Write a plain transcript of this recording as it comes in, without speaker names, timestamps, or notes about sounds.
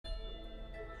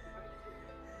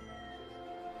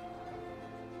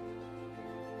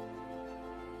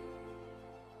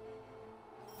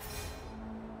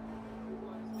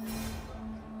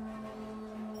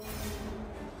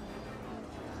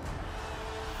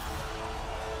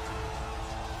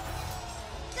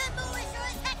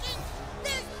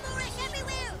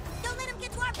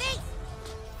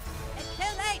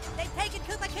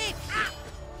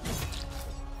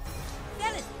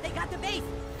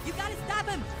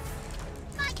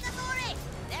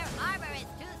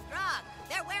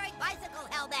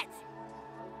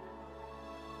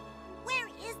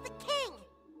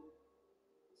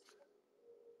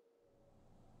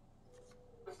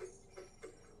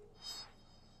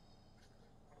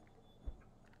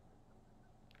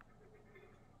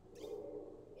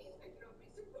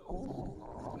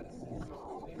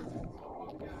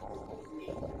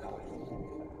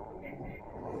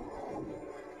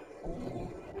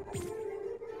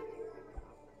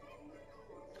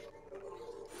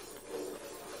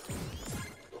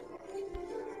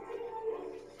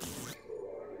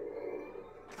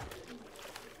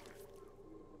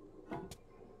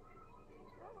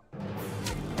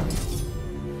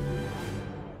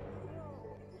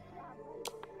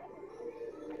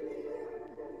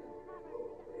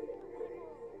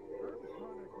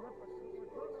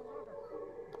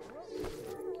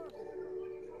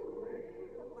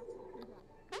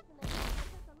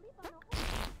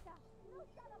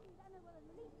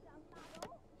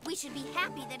should be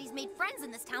happy that he's made friends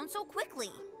in this town so quickly.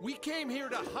 We came here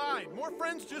to hide. More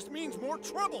friends just means more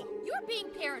trouble. You're being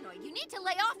paranoid. You need to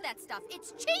lay off that stuff.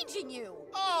 It's changing you.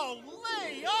 Oh,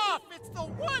 lay off! It's the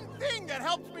one thing that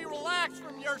helps me relax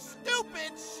from your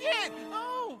stupid shit!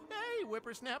 Oh, hey,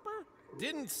 whippersnapper.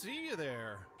 Didn't see you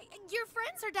there. Your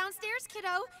friends are downstairs,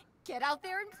 kiddo. Get out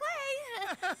there and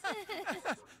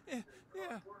play.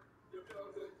 Yeah.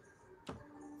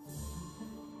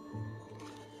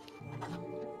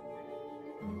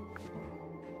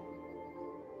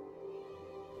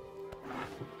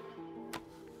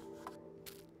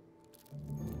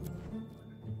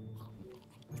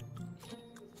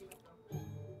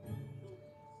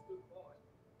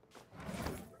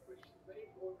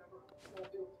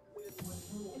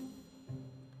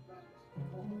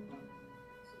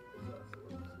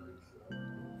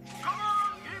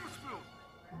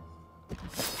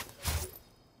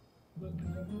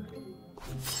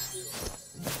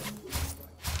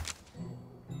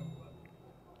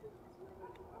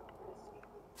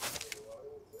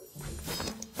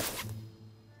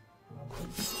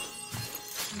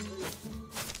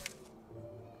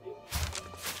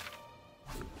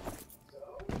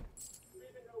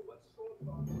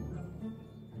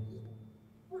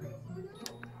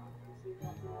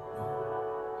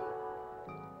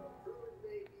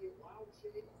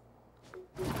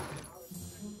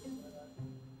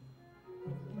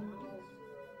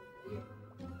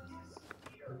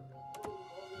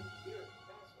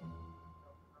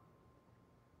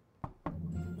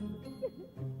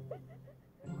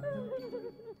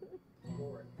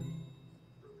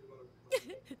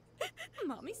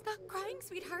 Mommy, stop crying,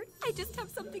 sweetheart. I just have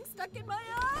something stuck in my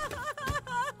eye.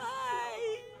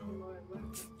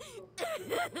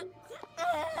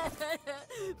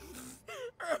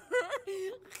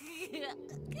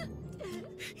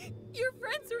 Your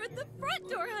friends are at the front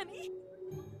door, honey.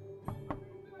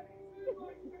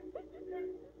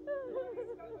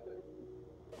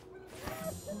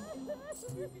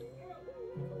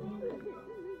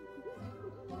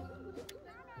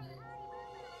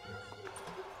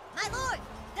 My lord,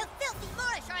 the filthy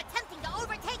Moorish are attempting to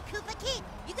overtake Koopa Keep.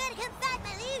 You gotta come back,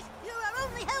 my liege. You're our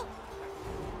only hope.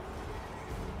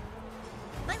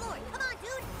 My lord, come on,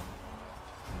 dude.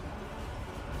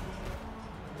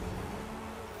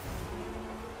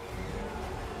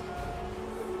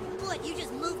 What, you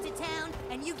just moved to town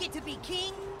and you get to be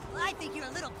king? Well, I think you're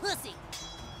a little pussy.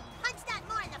 Punch that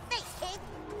Moor in the face, king.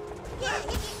 Yeah, he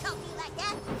can't talk to you like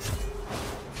that.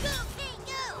 Go, king,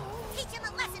 go. Teach him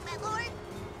a lesson, my lord.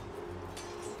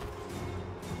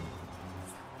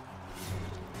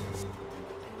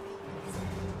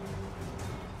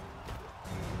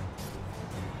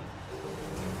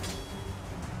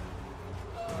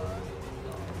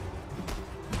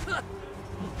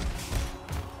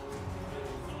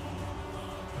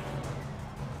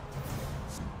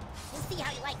 We'll see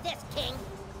how you like this, king.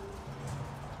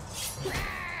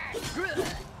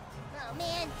 Oh,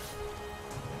 man.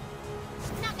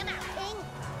 Knock him out, king.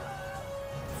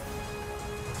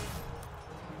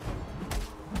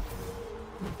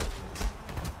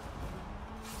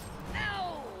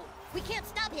 Ow! We can't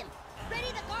stop him. Ready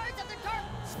the guards of the dark.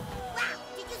 Wow,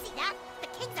 did you see that? The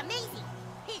king's amazing.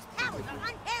 His powers are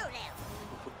unparalleled.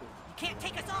 You can't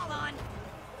take us all on.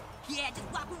 Yeah,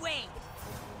 just walk away.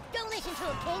 Don't listen to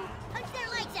him, king. Punch their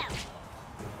legs out.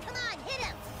 Come on, hit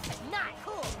him. Not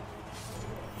cool.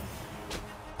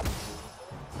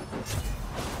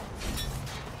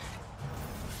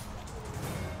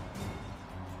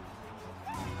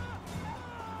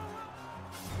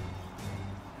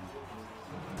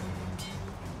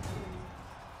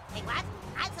 Hey, what?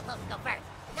 I'm supposed to go first.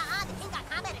 Nuh-uh, the king got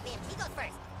combat advantage. He goes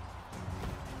first.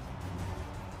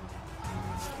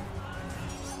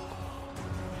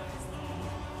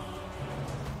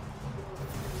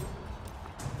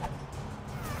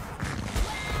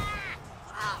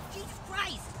 Oh, Jesus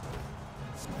Christ!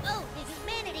 Oh, his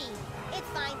humanity! It's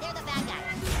fine, they're the bad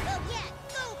guys. Oh yeah,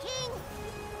 go king!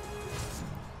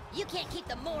 You can't keep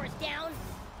the Moors down.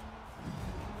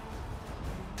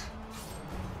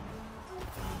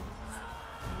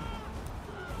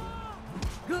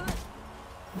 Good.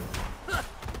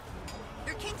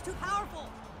 Your king's too powerful.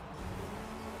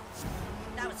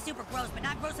 That was super gross, but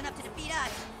not gross enough to defeat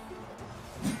us.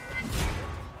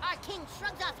 Our king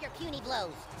shrugs off your puny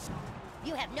blows.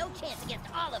 You have no chance against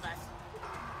all of us.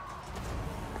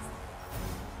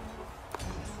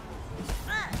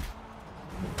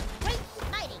 Great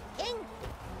smiting, king!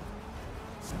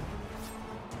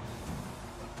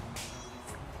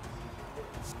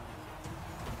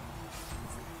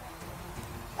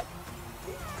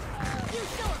 You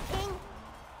show him, king!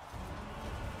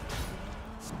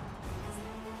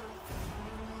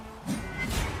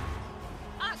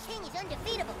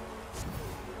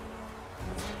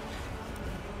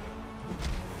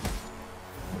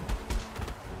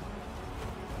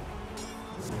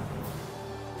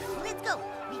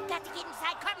 got to get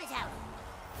inside Cartman's house.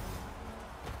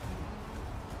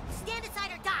 Stand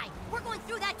aside or die. We're going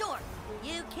through that door.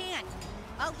 You can't,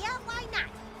 Oh yeah? Why not?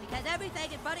 because everything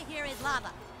in front of here is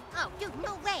lava. Oh, dude,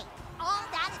 no way. All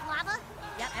that is lava?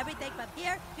 Yep, everything from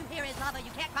here to here is lava.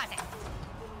 You can't cross it.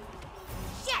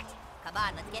 Shit! Come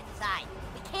on, let's get inside.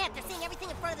 We can't. They're saying everything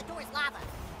in front of the door is lava.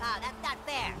 Oh, that's not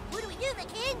fair. What do we do, the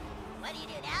king? What do you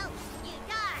do now? You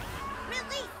die.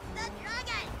 Release the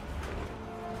dragon!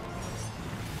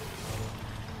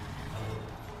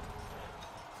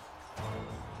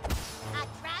 A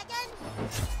dragon?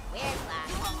 Where's that?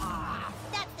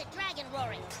 That's the dragon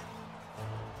roaring.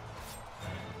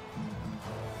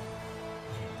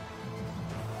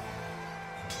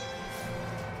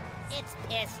 It's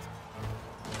pissed.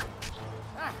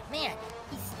 Oh, man.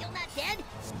 He's still not dead?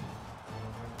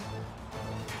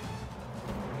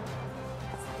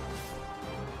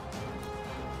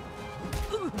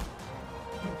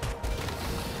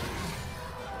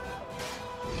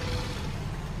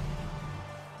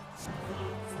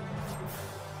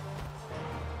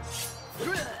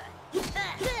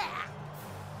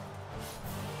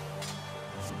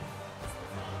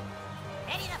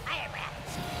 Ready to fire breath.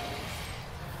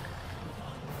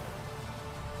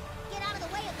 Get out of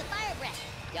the way of the fire breath.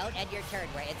 Don't end your turn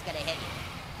where it's gonna hit you.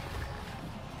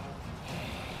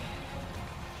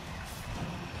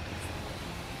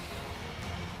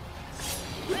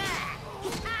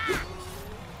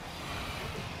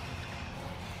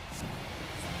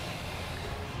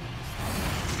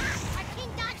 Our king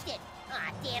dodged it.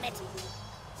 Ah, damn it.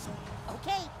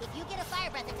 Okay, if you get a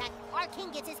fire breath attack, our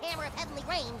king gets his hammer of heavenly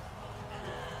rain.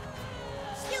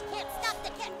 You can't stop the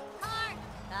kick. Car.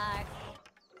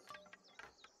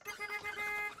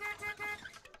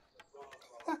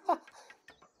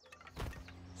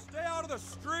 Stay out of the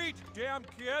street, damn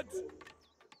kids!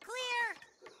 Clear.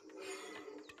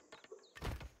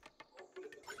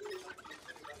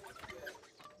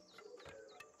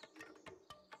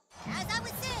 As I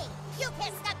was saying, you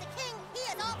can't stop the king. He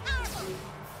is all powerful.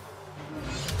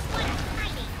 What a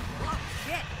tiny Oh,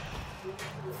 shit!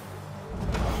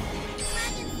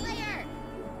 dragon slayer!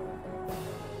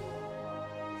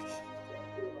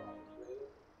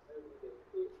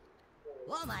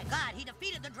 Oh my god, he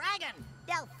defeated the dragon!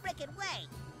 No frickin' way!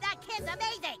 That kid's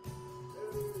amazing!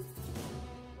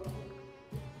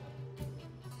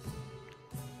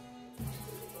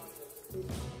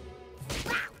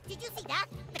 Wow! Did you see that?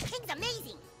 The king's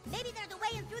amazing! Maybe there's a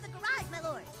way in through the garage, my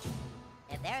lord.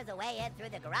 If there's a way in through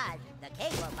the garage, the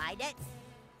king will find it.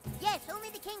 Yes, only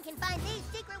the king can find the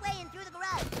secret way in through the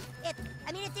garage. If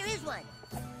there is one.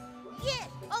 Yes,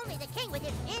 only the king with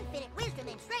his infinite wisdom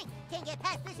and strength can get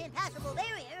past this impassable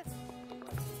barrier.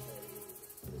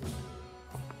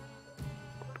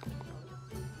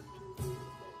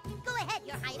 Go ahead,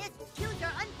 your highness. Use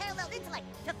your unparalleled intellect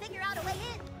to figure out a way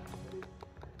in.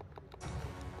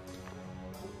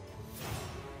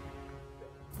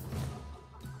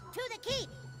 To the keep.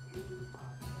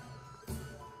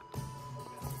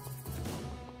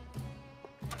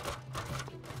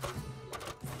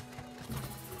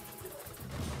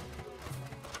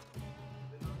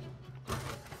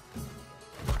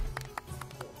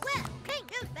 Well, King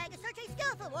Douchebag is such a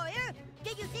skillful warrior.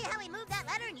 Did you see how he moved that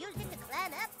ladder and used it to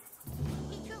climb up?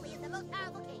 He truly is the most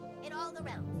powerful king in all the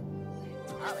realms.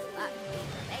 Holy fuck,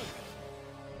 he's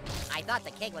amazing. I thought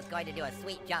the king was going to do a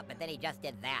sweet jump, but then he just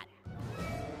did that.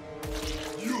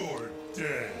 You're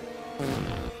dead!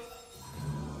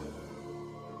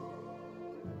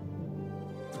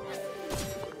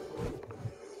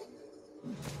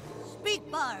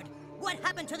 Speak, Bard! What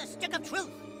happened to the stick of truth?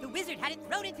 The wizard had it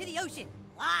thrown into the ocean.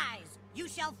 Lies! You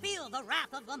shall feel the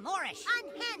wrath of the Moorish.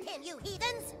 Unhand him, you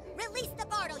heathens! Release the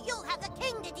bard or you'll have the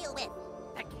king to deal with!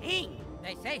 The king!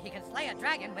 They say he can slay a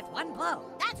dragon with one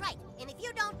blow. That's right, and if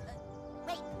you don't...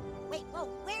 wait, whoa,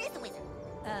 where is the wizard?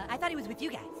 I thought he was with you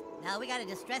guys. Now we got a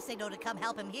distress signal to come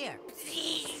help him here.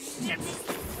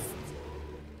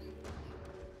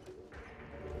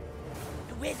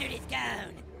 The wizard is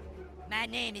gone. My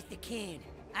name is the King.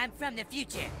 I'm from the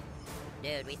future.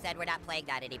 Dude, we said we're not playing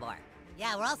that anymore.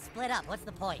 Yeah, we're all split up. What's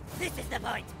the point? This is the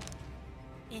point.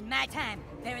 In my time,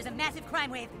 there is a massive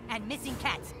crime wave and missing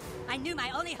cats. I knew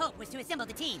my only hope was to assemble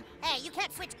the team. Hey, you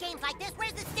can't switch games like this.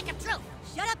 Where's the stick of truth?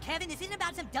 Shut up, Kevin. This isn't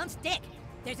about some dumb stick.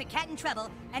 There's a cat in trouble,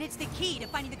 and it's the key to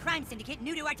finding the crime syndicate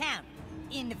new to our town.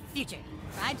 In the future.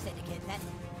 Crime syndicate?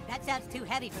 That sounds too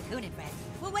heavy for Coon and friends.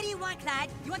 Well, what do you want, Clyde?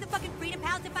 You want the fucking Freedom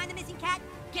Pals to find the missing cat?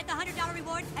 Get the $100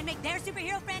 rewards and make their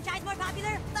superhero franchise more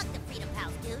popular? Fuck the Freedom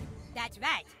Pals, dude. That's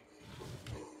right.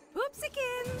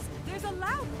 Poopsikins! There's a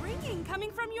loud ringing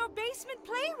coming from your basement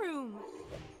playroom.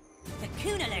 The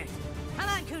Coon Alert! Come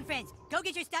on, Coon friends! Go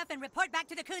get your stuff and report back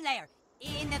to the Coon Lair!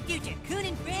 In the future, Coon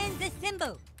and friends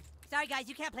assemble! Sorry guys,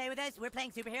 you can't play with us. We're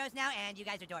playing superheroes now, and you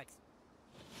guys are dorks.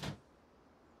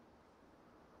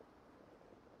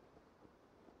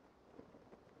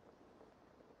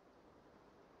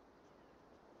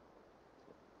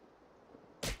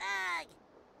 Ugh.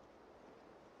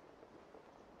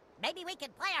 Maybe we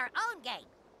can play our own game.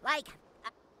 Like,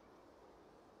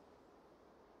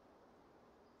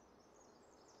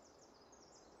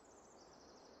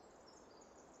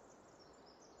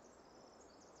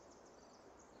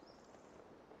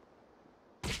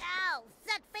 ow!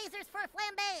 Set phasers for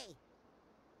flambe!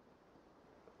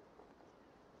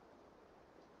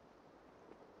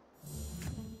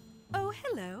 Oh,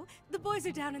 hello. The boys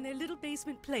are down in their little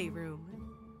basement playroom.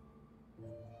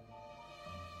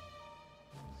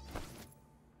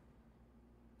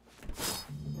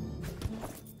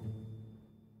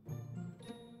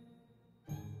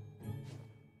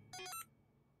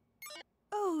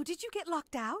 Oh, did you get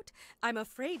locked out? I'm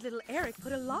afraid little Eric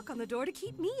put a lock on the door to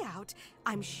keep me out.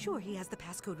 I'm sure he has the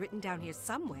passcode written down here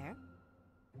somewhere.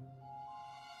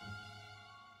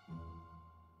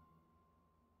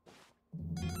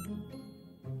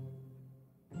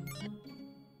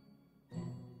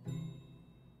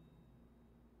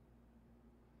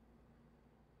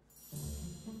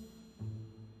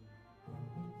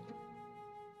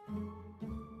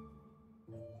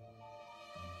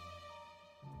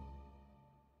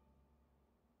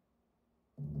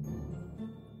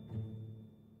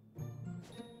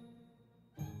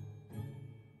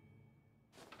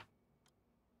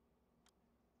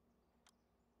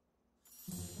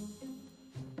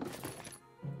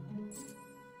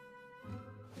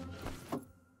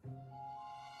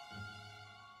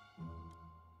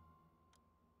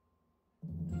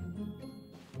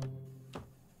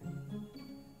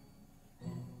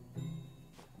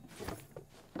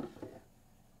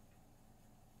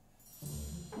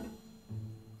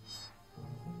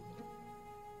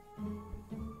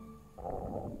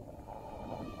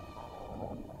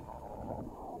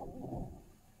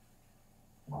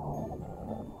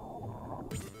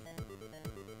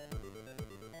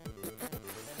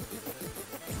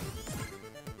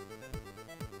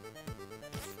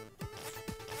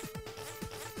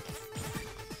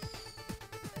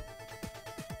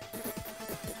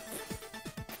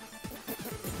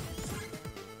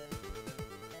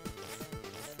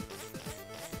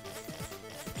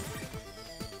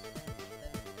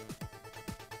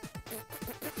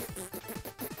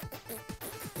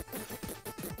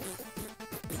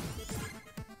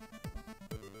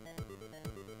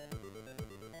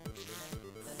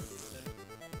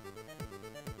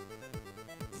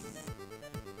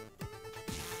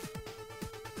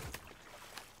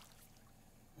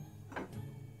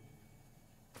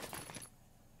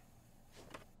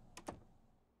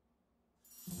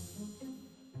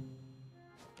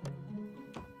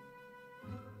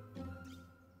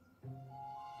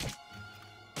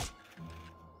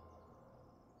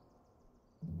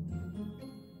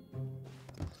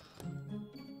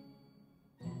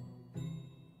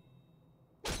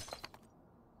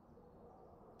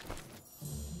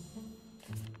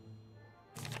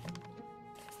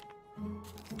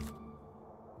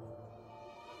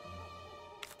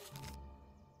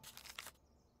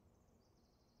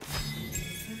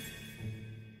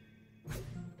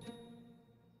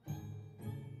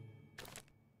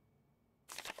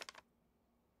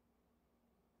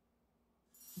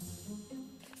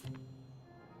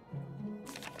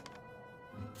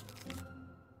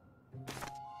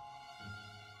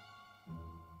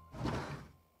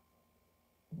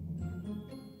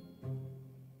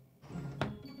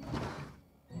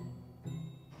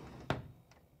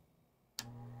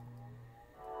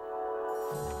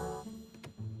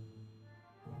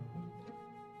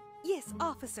 Yes,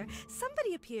 officer.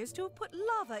 Somebody appears to have put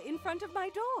lava in front of my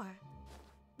door.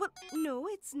 Well, no,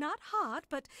 it's not hot,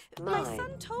 but my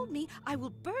son told me I will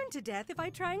burn to death if I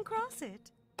try and cross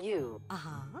it. You.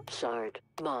 Uh-huh. Shard.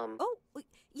 Mom. Oh,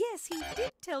 yes, he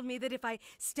did tell me that if I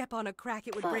step on a crack,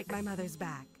 it would break my mother's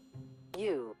back.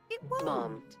 You. It won't.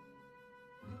 Mom.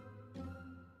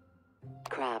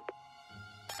 Crap.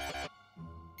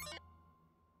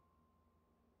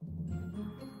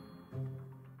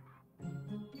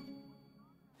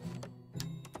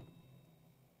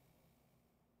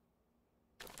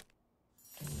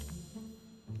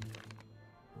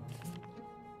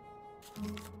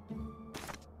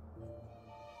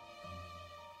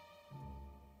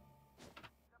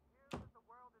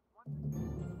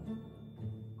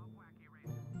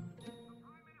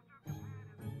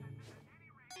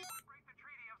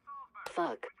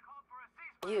 Fuck.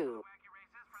 You.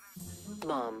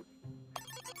 Mom.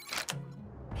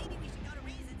 Maybe we should go to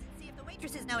Raisins and see if the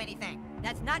waitresses know anything.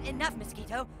 That's not enough,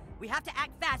 Mosquito. We have to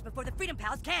act fast before the Freedom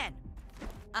Pals can.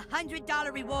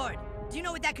 $100 reward. Do you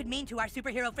know what that could mean to our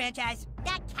superhero franchise?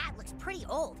 That cat looks pretty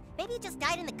old. Maybe it just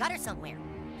died in the gutter somewhere.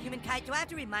 Humankind, do I have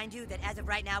to remind you that as of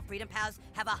right now, Freedom Pals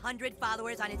have 100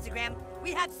 followers on Instagram?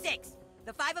 We have 6.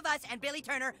 The 5 of us and Billy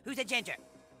Turner, who's a ginger.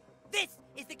 This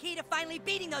is the key to finally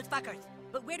beating those fuckers.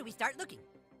 But where do we start looking?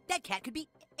 That cat could be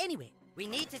anywhere. We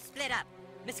need to split up.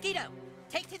 Mosquito,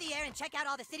 take to the air and check out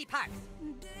all the city parks.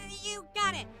 You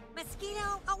got it.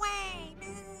 Mosquito away.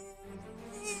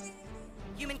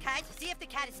 Humankind, see if the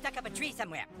cat is stuck up a tree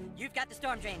somewhere. You've got the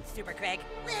storm drain, Super Craig.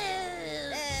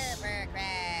 Super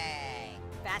Craig.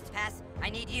 Fast Pass, I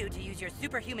need you to use your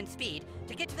superhuman speed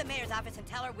to get to the mayor's office and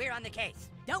tell her we're on the case.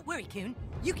 Don't worry, Coon.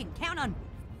 You can count on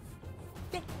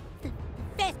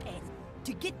Fast Pass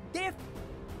to get there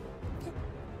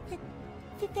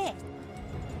fast.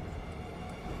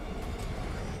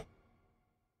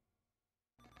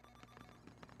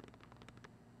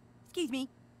 Excuse me.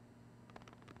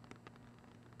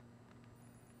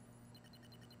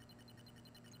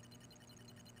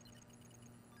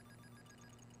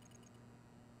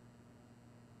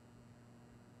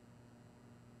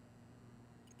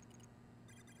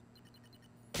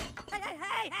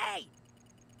 Hey!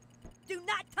 Do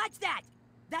not touch that!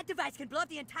 That device can blow up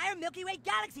the entire Milky Way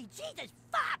galaxy! Jesus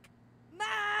fuck!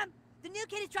 Mom! The new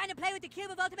kid is trying to play with the cube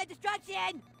of ultimate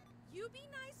destruction! You be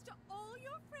nice to all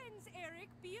your friends, Eric.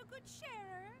 Be a good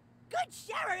sharer. Good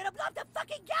sharer! It'll blow up the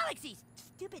fucking galaxies!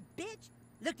 Stupid bitch!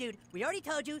 Look, dude, we already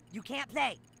told you, you can't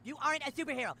play. You aren't a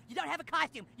superhero. You don't have a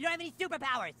costume. You don't have any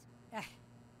superpowers.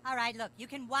 All right, look, you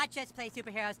can watch us play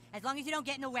superheroes as long as you don't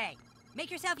get in the way. Make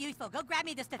yourself useful. Go grab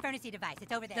me the Stefernacy device.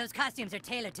 It's over there. Those costumes are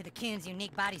tailored to the Coon's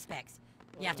unique body specs.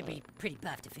 You have to be pretty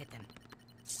buff to fit them.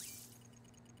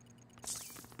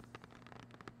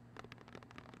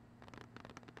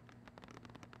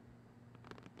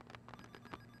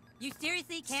 You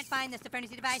seriously can't find the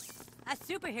Stefernacy device? Us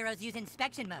superheroes use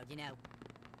inspection mode, you know.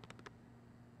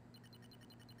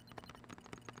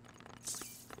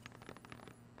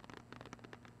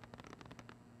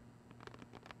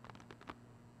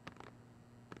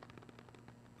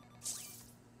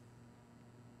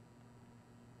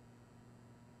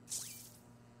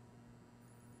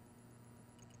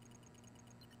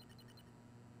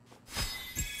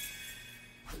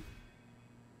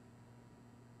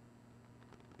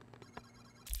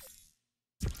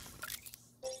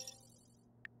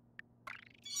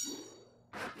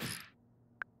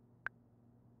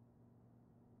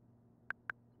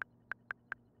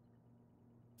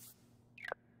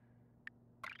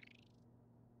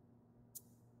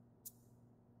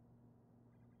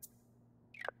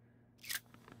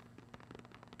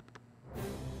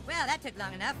 Well, that took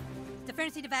long enough. Is the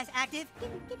Stefernacy device active?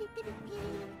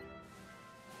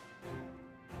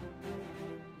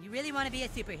 You really want to be a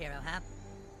superhero, huh?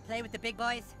 Play with the big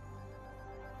boys?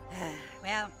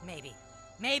 Well, maybe.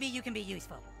 Maybe you can be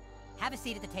useful. Have a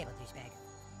seat at the table, douchebag.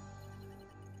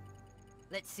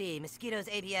 Let's see, Mosquito's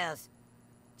ABLs.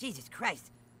 Jesus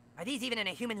Christ. Are these even in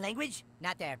a human language?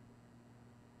 Not there.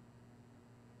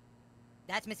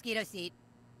 That's Mosquito's seat.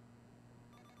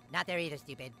 Not there either,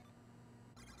 stupid.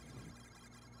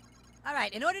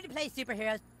 Alright, in order to play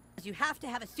superheroes, you have to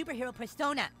have a superhero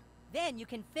persona. Then you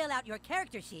can fill out your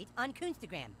character sheet on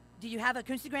Coonstagram. Do you have a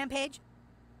Coonstagram page?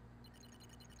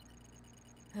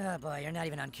 Oh boy, you're not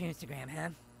even on Coonstagram, huh?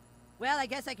 Well, I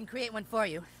guess I can create one for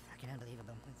you. Fucking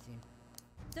unbelievable. Let's see.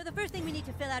 So the first thing we need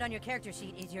to fill out on your character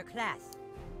sheet is your class.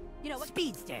 You know what?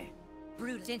 Speedster.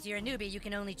 Brutal. Since you're a newbie, you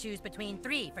can only choose between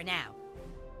 3 for now.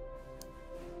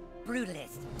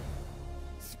 Brutalist.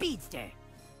 Speedster.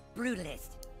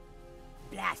 Brutalist.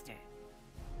 Blaster.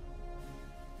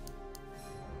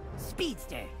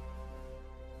 Speedster.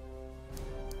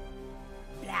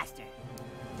 Blaster.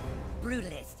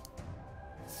 Brutalist.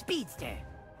 Speedster.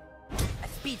 A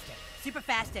speedster. Super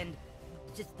fast and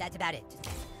just, that's about it.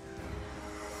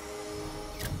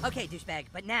 Okay, douchebag,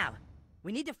 but now,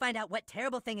 we need to find out what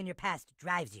terrible thing in your past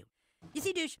drives you. You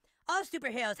see, douche, all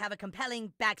superheroes have a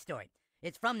compelling backstory.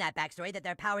 It's from that backstory that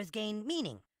their powers gain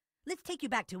meaning. Let's take you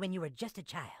back to when you were just a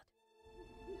child.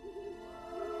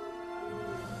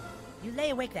 You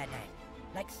lay awake that night.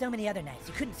 Like so many other nights,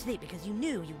 you couldn't sleep because you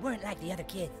knew you weren't like the other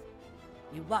kids.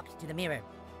 You walked to the mirror.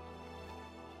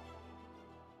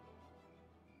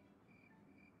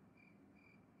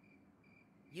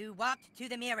 You walked to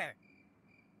the mirror.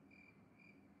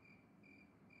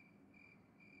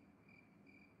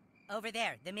 Over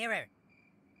there, the mirror.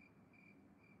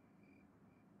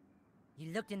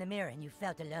 You looked in the mirror and you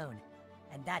felt alone.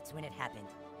 And that's when it happened.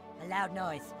 A loud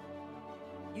noise.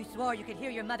 You swore you could hear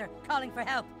your mother calling for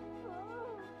help.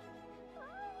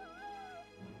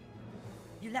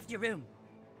 You left your room.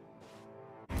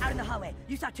 Out in the hallway,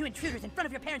 you saw two intruders in front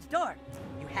of your parents' door.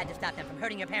 You had to stop them from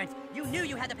hurting your parents. You knew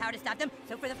you had the power to stop them,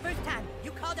 so for the first time,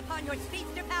 you called upon your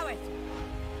speedster powers.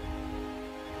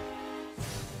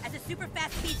 As a super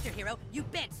fast speedster hero, you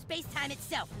bent space-time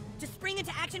itself to spring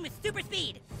into action with super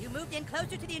speed. You moved in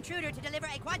closer to the intruder to deliver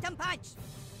a quantum punch.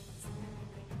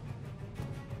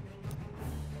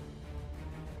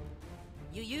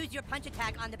 You used your punch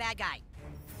attack on the bad guy.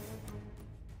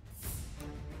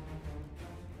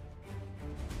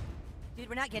 Dude,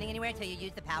 we're not getting anywhere until you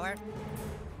use the power.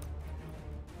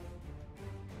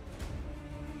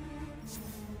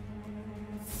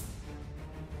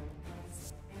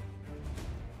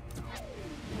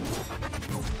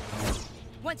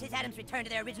 Once his atoms returned to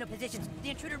their original positions, the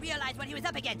intruder realized what he was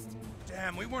up against.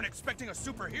 Damn, we weren't expecting a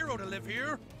superhero to live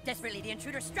here. Desperately, the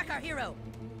intruder struck our hero.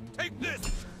 Take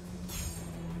this!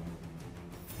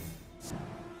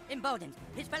 Emboldened,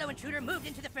 his fellow intruder moved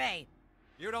into the fray.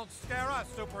 You don't scare us,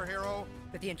 superhero.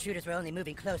 But the intruders were only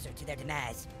moving closer to their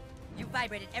demise. You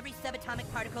vibrated every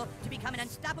subatomic particle to become an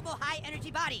unstoppable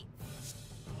high-energy body.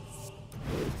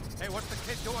 Hey, what's the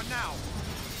kid doing now?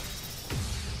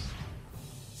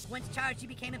 Once charged, you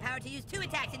became empowered to use 2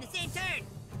 attacks in the same turn.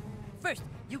 First,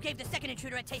 you gave the second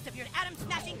intruder a taste of your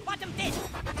atom-smashing quantum fist.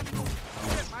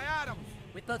 Hit my atoms!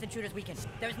 With both intruders weakened,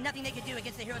 there was nothing they could do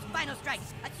against the hero's final strike,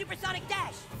 a supersonic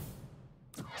dash.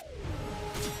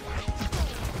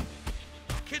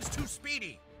 Kid's too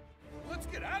speedy. Let's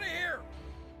get out of here!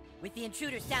 With the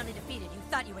intruders soundly defeated, you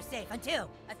thought you were safe until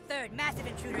a third massive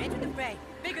intruder entered the fray,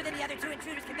 bigger than the other 2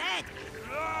 intruders combined.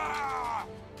 Ah!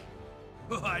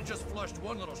 I just flushed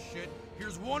one little shit.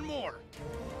 Here's one more.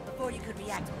 Before you could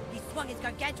react, he swung his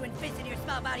gargantuan fist into your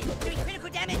small body, doing critical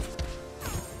damage.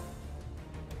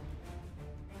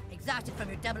 Exhausted from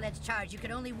your double-edged charge, you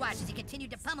could only watch as he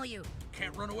continued to pummel you.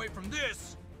 Can't run away from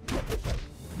this.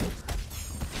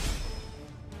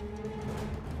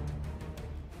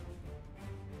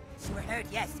 You were hurt,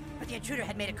 yes, but the intruder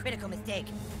had made a critical mistake.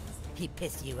 He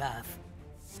pissed you off.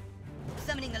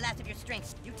 Summoning the last of your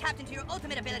strength, you tapped into your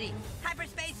ultimate ability,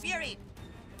 Hyperspace Fury!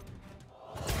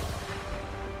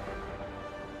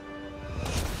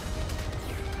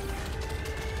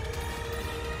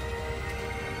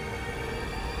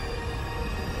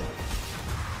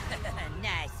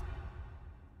 Nice.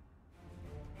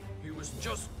 He was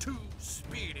just too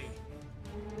speedy.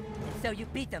 And so you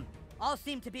beat them. All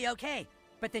seemed to be okay,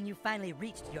 but then you finally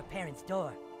reached your parents'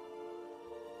 door.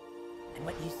 And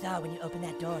what you saw when you opened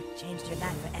that door changed your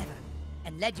life forever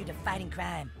and led you to fighting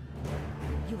crime.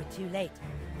 You were too late,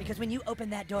 because when you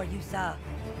opened that door, you saw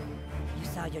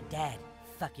your dad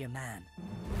fuck your mom.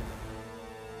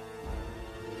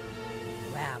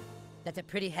 Wow, that's a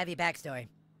pretty heavy backstory.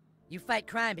 You fight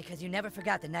crime because you never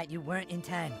forgot the night you weren't in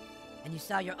time, and you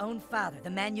saw your own father, the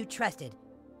man you trusted,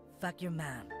 fuck your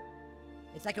mom.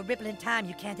 It's like a ripple in time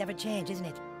you can't ever change, isn't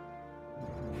it?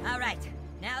 All right,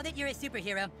 now that you're a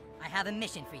superhero, I have a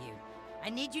mission for you. I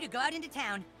need you to go out into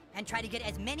town and try to get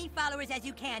as many followers as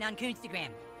you can on Coonstagram.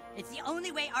 It's the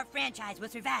only way our franchise will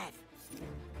survive.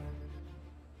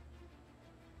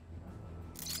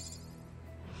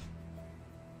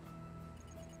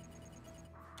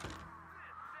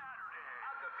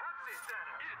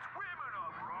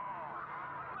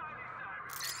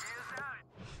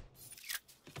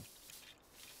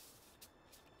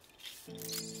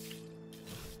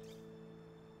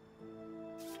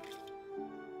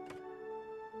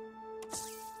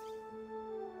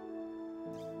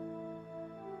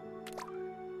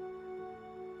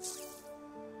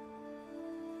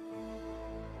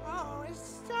 Oh, a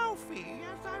selfie.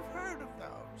 Yes, I've heard of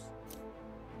those.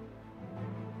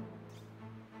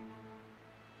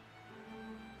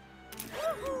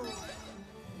 Woohoo!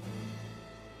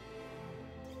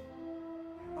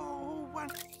 Oh,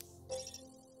 what?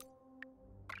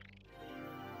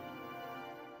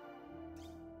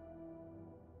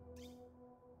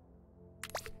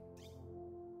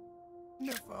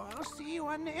 Wonderful. I'll see you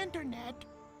on the internet.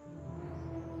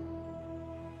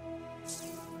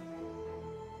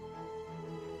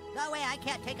 No way I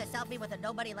can't take a selfie with a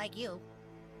nobody like you.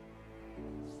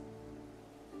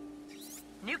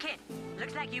 New kid,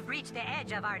 looks like you've reached the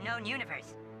edge of our known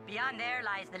universe. Beyond there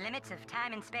lies the limits of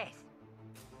time and space.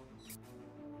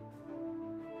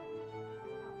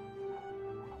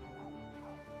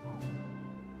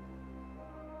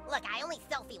 Look, I only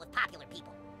selfie with popular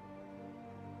people.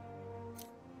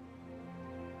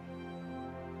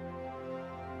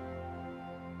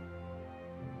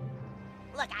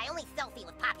 Look, I only selfie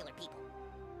with popular people.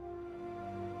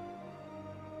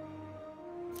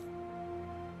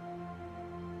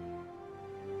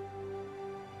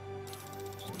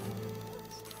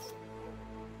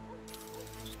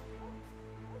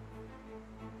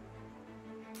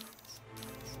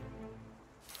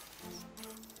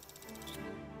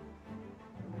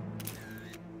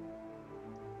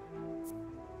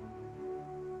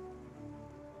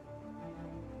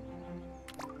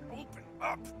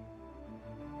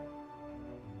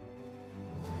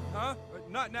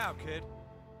 Not now, kid.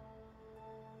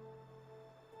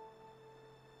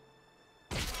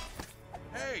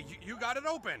 Hey, you got it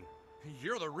open.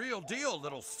 You're the real deal,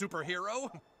 little superhero.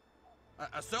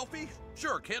 A selfie?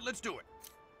 Sure, kid, let's do it.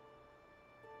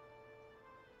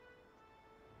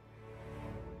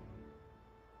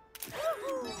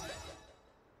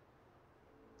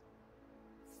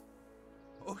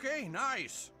 Okay,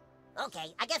 nice.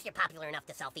 Okay, I guess you're popular enough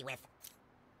to selfie with.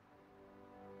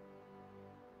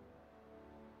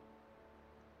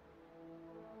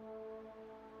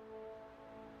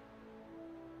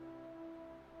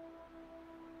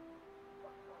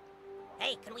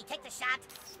 Hey, can we take the shot?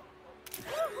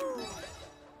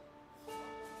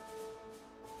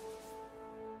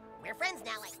 We're friends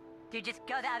now, like... Dude, just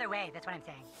go the other way, that's what I'm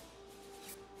saying.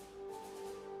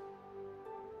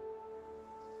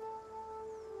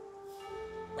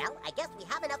 Well, I guess we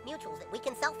have enough mutuals that we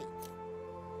can selfie.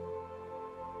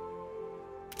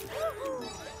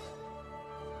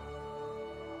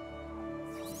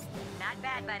 Not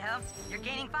bad, butthole. You're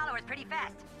gaining followers pretty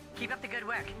fast. Keep up the good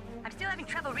work. I'm still having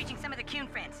trouble reaching some of the Coon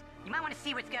friends. You might want to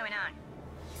see what's going on.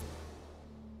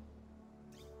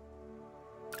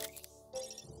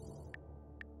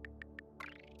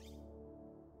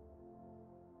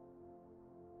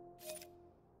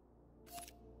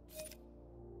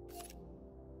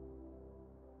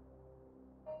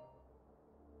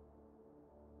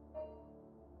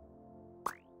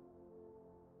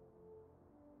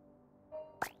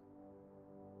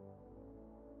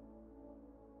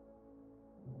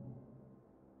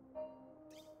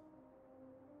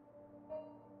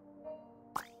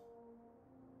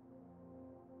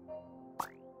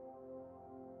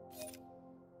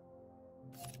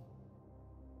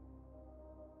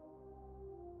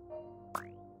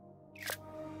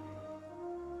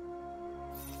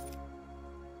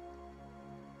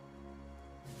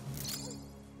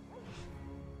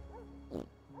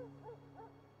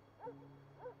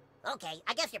 Okay,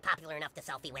 I guess you're popular enough to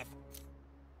selfie with.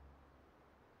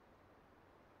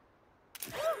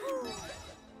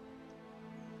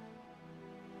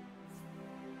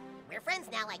 We're friends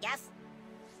now, I guess.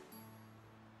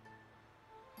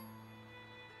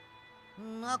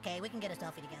 Okay, we can get a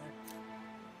selfie together.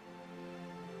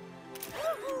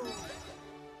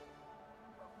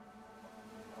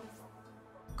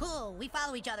 Cool, we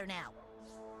follow each other now.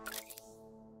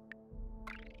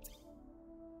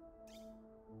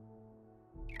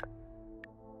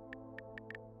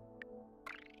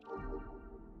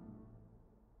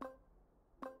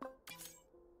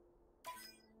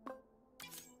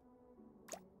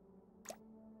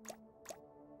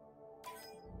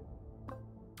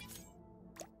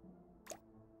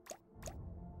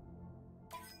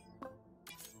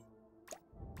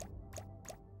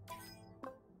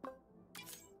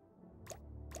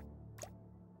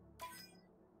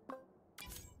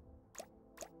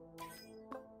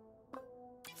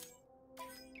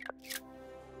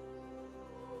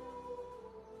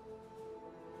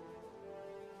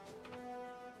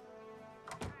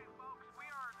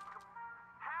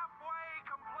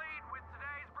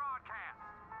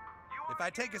 If I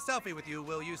take a selfie with you,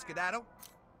 will you skedaddle?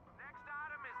 Next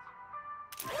item is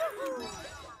number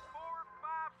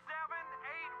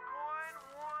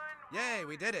 457811. Yay,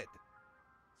 we did it.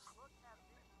 Look at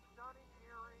these stunning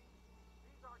earrings.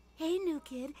 These are Hey, new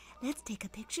kid, let's take a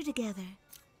picture together.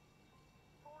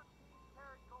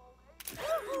 14-karat gold, 8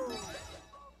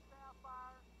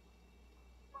 sapphire.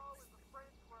 Bow is a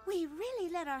French word. We really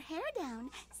let our hair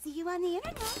down. See you on the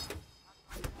internet.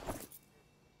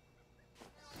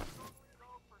 Go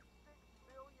for $6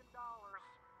 billion.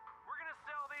 We're gonna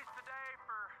sell these today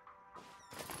for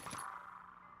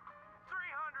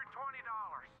 $320.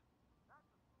 That's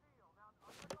a steal. Now,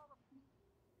 I'll take all the... Who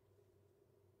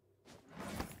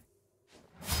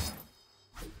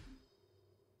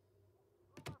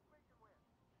am I speaking with?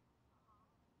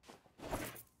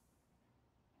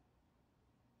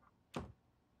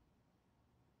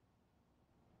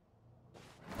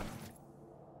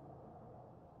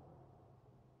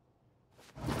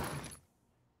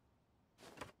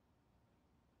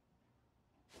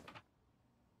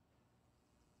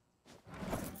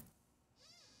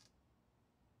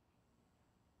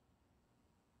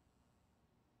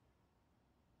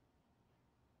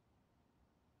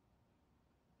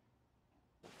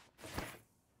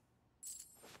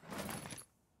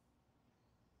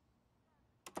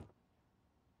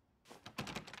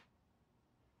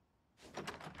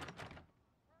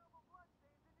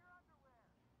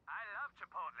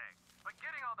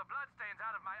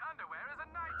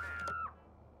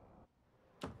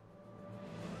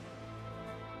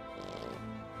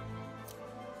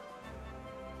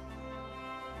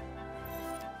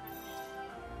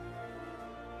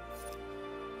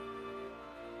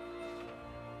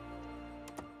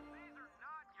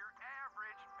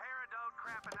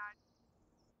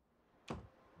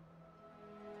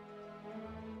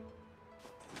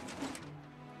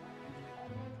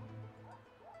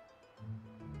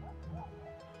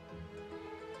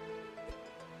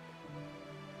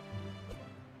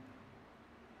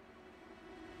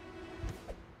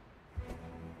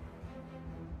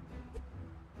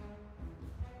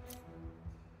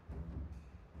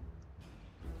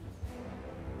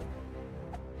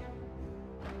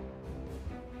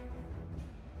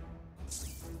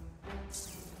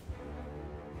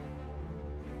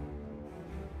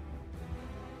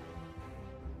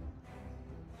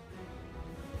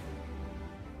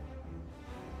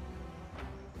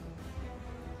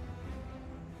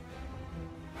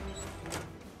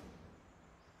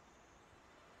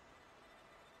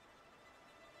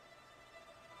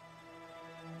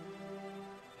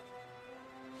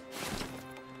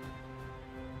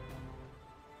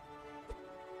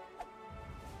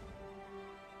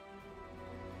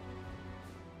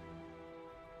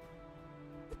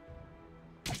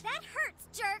 That hurts,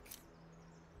 jerk!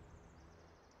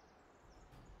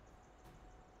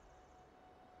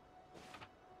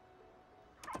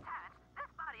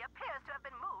 This body appears to have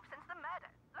been moved since the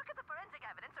murder. Look at the forensic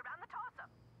evidence around the torso.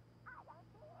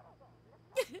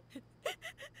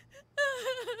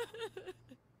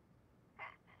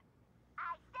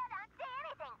 I still don't see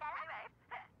anything, fella. Anyway,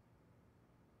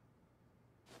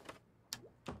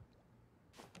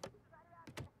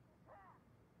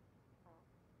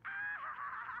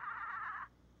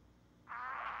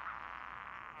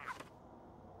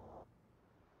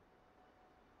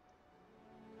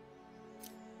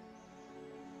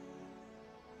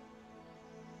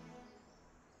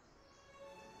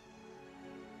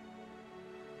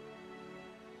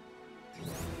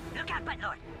 Look out,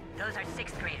 Buttlord. Those are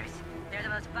 6th graders. They're the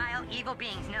most vile, evil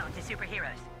beings known to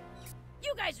superheroes.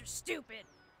 You guys are stupid.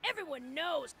 Everyone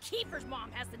knows Kiefer's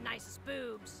mom has the nicest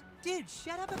boobs. Dude,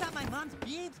 shut up about my mom's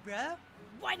boobs, bro.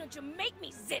 Why don't you make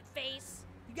me, zit face?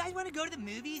 You guys want to go to the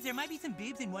movies? There might be some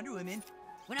boobs in Wonder Woman.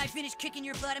 When I finish kicking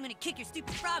your butt, I'm gonna kick your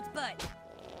stupid frog's butt.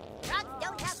 Frogs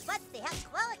don't have butts, they have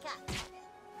cloacas.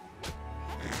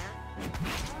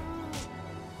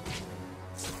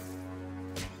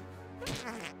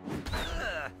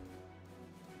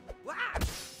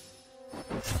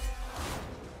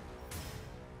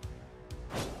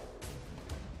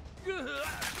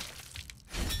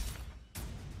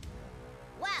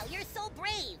 Wow, you're so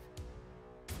brave.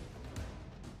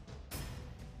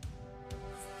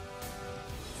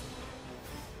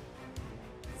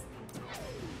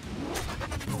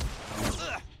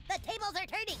 The tables are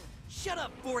turning. Shut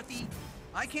up, Fourthy!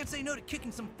 I can't say no to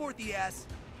kicking some Fourthy ass.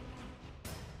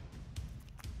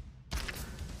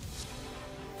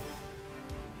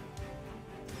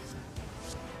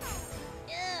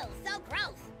 Ew, so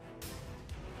gross.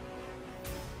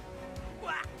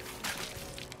 Whack!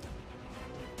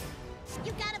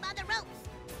 You got him on the ropes.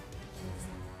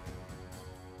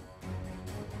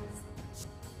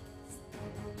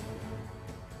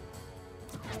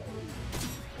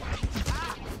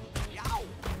 Ah! Yow!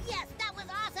 Yes, that was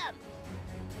awesome.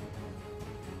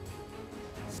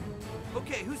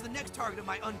 Okay, who's the next target of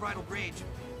my unbridled rage?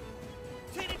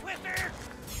 Titty Twister!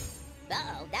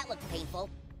 Uh-oh, that looks painful.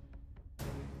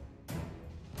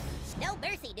 No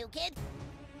mercy, new kid.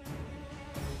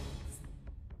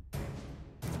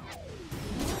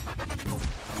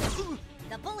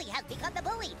 The bully has become the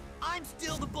bullied. I'm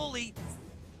still the bully!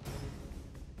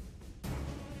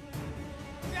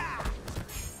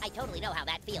 I totally know how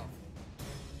that feels.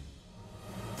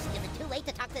 Is it too late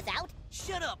to talk this out?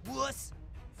 Shut up, wuss!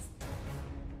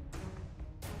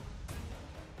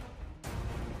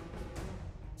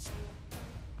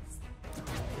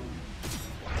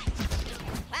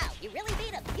 Wow, you really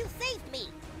beat him. You saved me.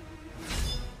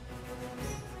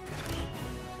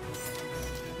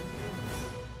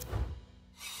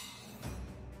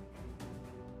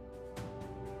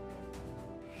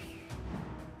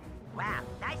 Wow,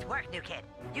 nice work, new kid.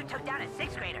 You took down a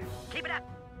 6th grader. Keep it up.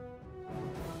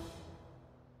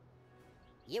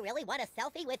 You really want a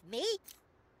selfie with me?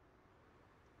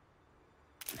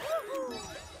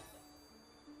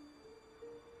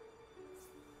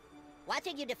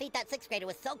 Watching you defeat that 6th grader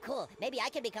was so cool. Maybe I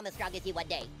can become as strong as you one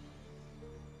day.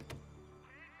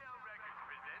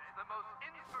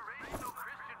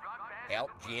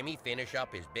 Help Jimmy finish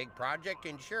up his big project,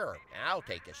 and sure, I'll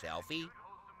take a selfie.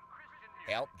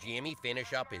 Help Jimmy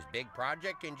finish up his big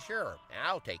project, and sure,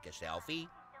 I'll take a selfie.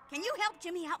 Can you help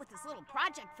Jimmy out with this little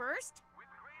project first? With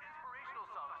great inspirational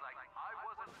songs like I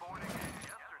Wasn't Born Again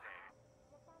Yesterday.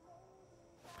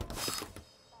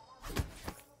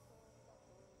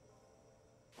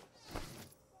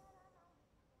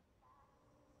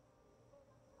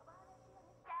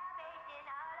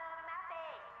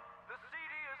 The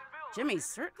CD is filled. Jimmy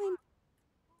certainly...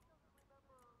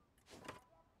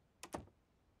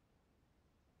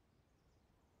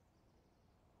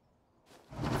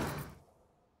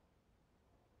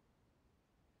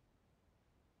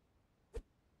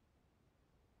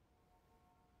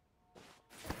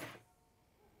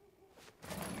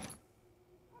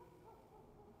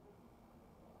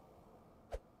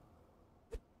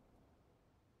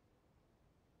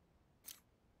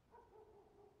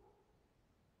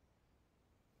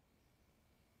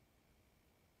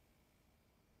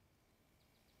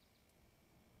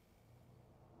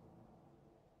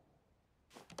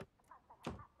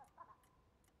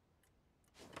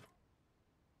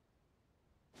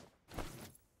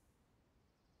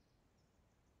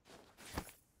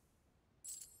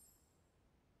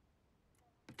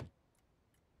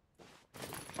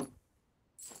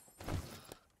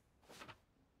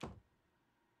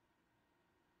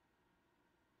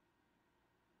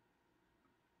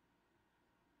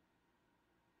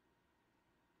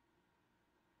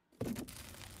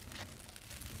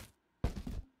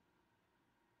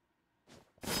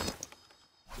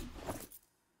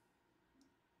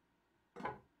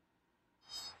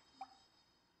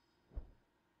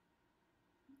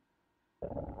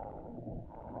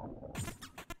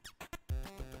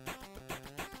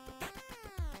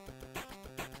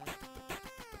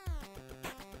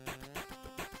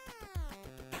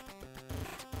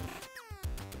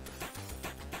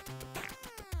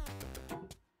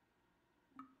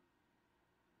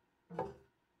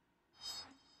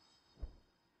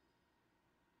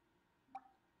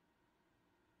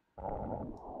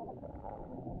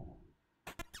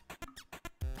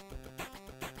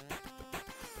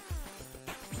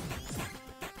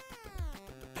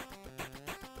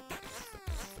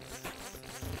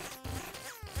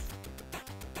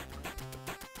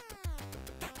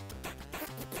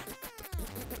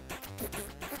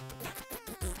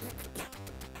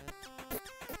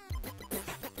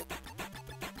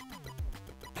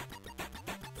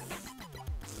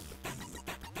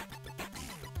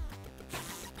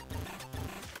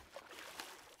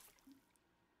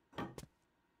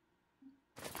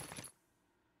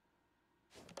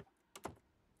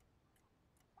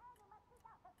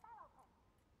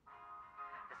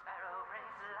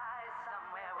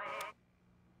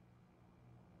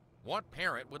 What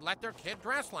parent would let their kid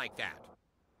dress like that?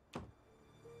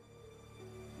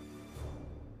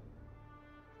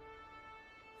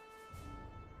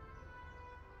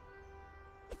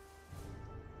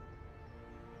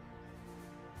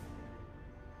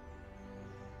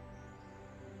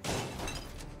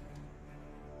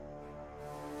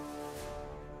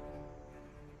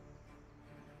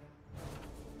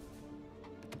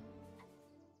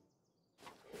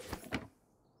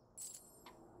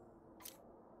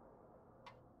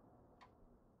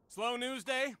 Slow news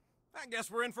day? I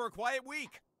guess we're in for a quiet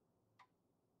week.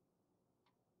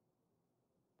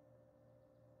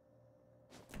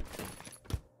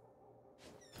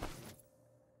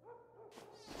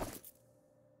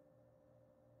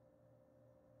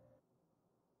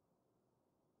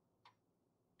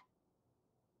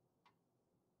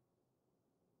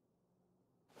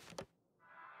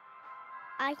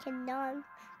 I cannot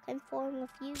conform with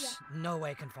you. No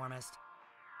way, conformist.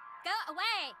 Go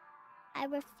away! I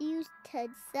refuse to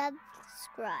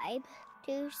subscribe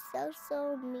to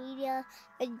social media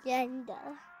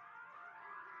agenda.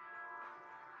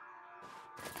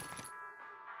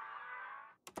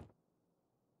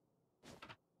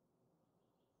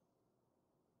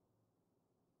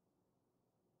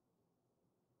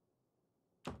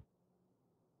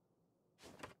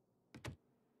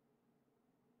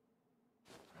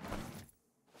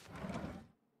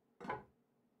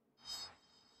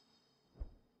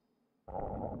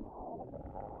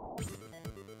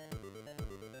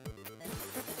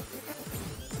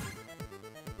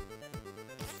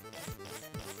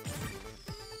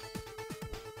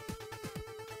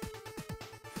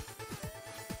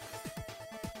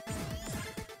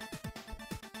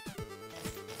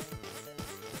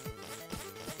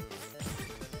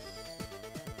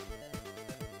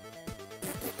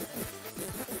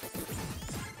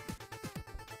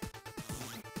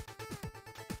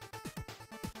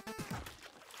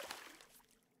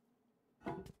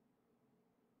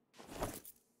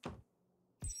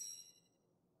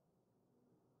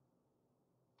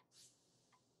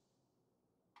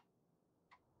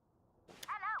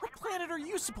 What planet are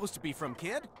you supposed to be from,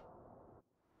 kid?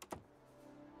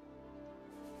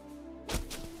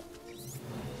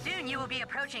 Soon you will be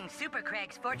approaching Super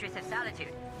Craig's Fortress of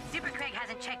Solitude. Super Craig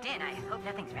hasn't checked in. I hope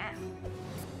nothing's wrong.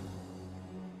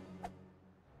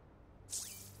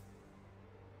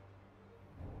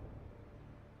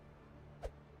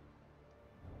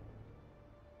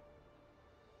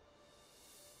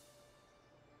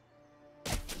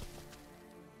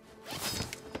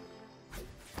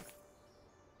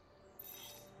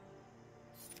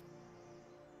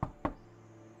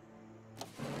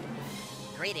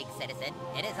 Greetings, citizen.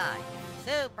 It is I,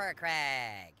 Super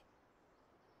Craig.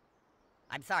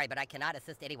 I'm sorry, but I cannot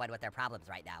assist anyone with their problems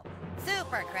right now.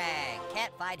 Super Craig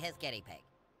can't find his guinea pig.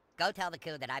 Go tell the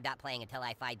coon that I'm not playing until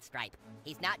I find Stripe.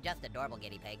 He's not just a normal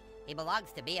guinea pig. He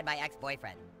belongs to me and my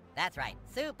ex-boyfriend. That's right,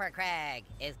 Super Craig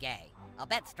is gay. I'll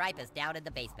bet Stripe is down in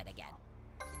the basement again.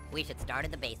 We should start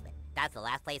in the basement. That's the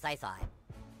last place I saw him.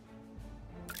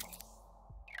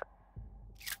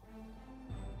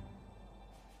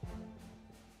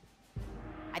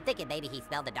 I'm thinking maybe he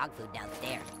smelled the dog food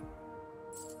downstairs.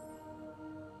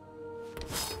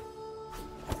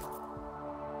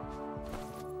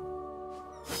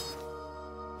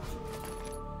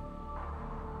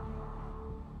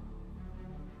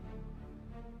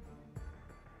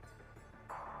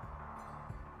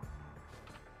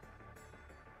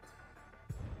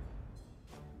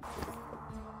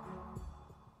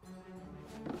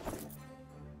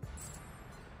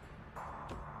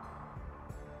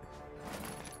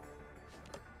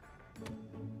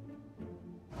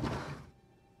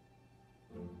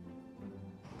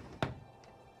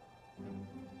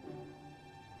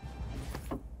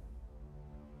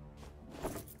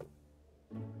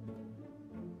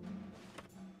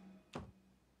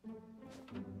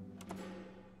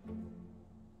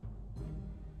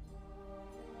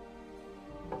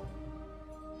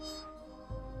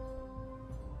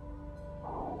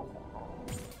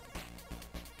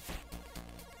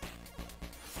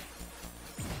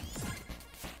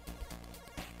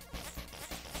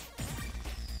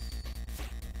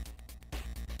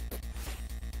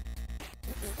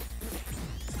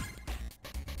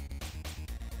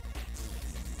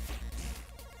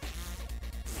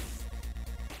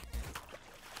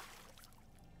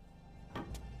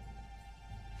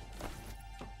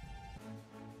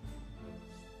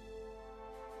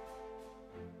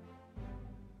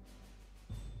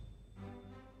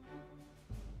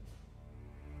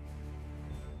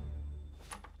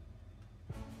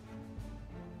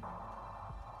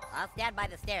 I'll stand by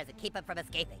the stairs and keep him from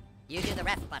escaping. You do the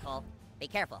rest, butthole. Be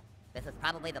careful. This is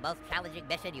probably the most challenging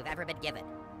mission you've ever been given.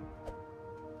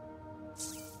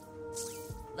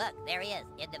 Look, there he is,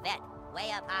 in the vent,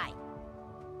 way up high.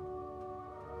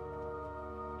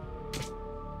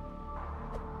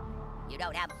 You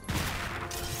don't have...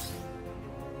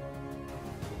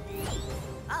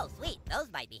 Oh, sweet,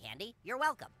 those might be handy. You're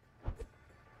welcome.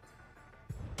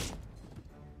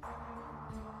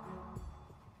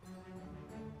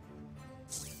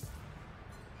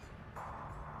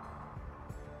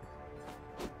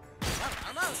 Oh,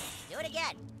 almost. Do it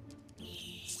again.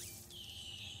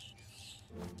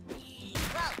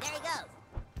 Whoa, there he goes.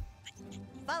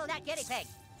 Follow that guinea pig.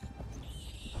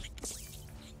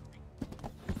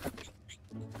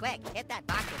 Quick, hit that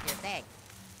box with your thing.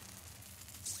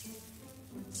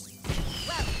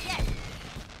 Whoa, shit!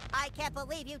 I can't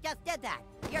believe you just did that.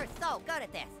 You're so good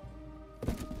at this.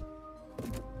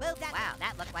 Move that... Wow,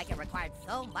 that looked like it required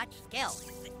so much skill.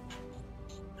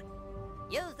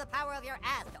 Use the power of your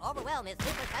ass to overwhelm his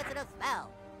super sensitive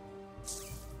spell.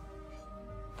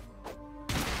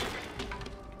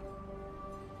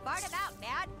 Fart him out,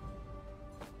 man!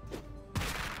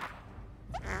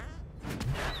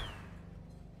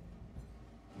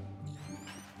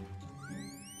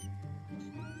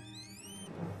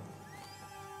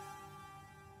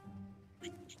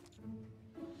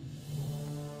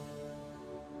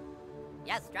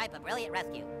 Yes, Stripe, a brilliant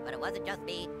rescue. But it wasn't just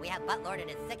me. We have Buttlord and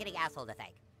his sickening asshole to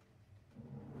thank.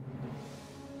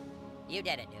 You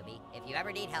did it, newbie. If you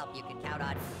ever need help, you can count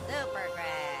on Super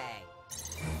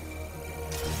Craig.